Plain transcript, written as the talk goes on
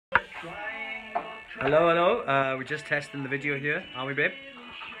Hello, hello. We're just testing the video here, aren't we, babe?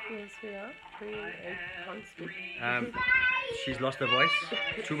 Yes, we are. She's lost her voice.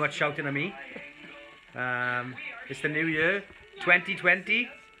 Too much shouting at me. It's the new year, 2020,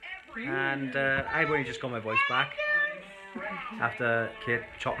 and I've only just got my voice back after Kate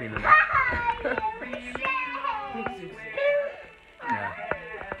chopped me in the neck.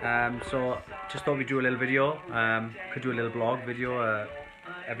 Yeah. So just thought we'd do a little video. Could do a little blog video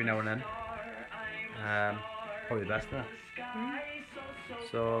every now and then. Probably the best, isn't it?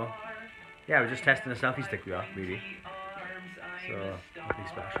 So yeah, we're just testing a selfie stick. We are really. So nothing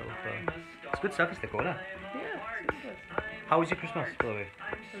special, but it's a good selfie stick, wasn't it? Yeah, it's good. How was your Christmas, by the way?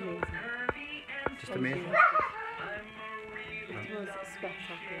 Amazing. Just amazing. It was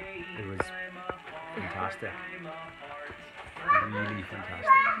spectacular. It was fantastic. Really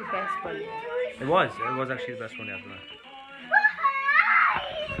fantastic. The best one yet. It was actually the best one yet, wasn't it?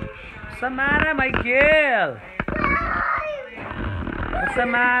 What's the matter, my girl? What's the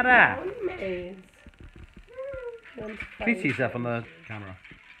matter? Please see yourself on the camera.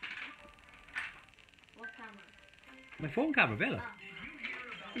 What camera? My phone camera, Bella.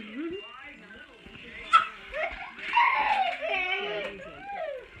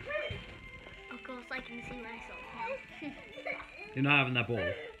 Of course, I can see myself now. You're not having that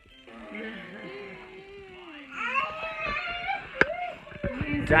ball.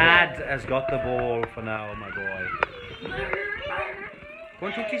 Dad has got the ball for now, my boy. Go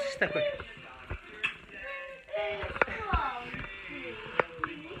and talk to your sister quick.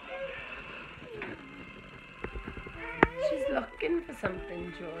 She's looking for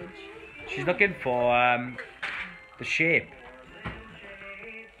something, George. She's looking for the shape.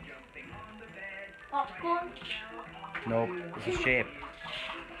 Popcorn? No, it's a shape.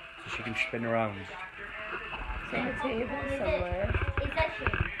 So she can spin around. It's on the table somewhere. Is that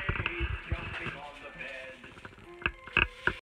shape?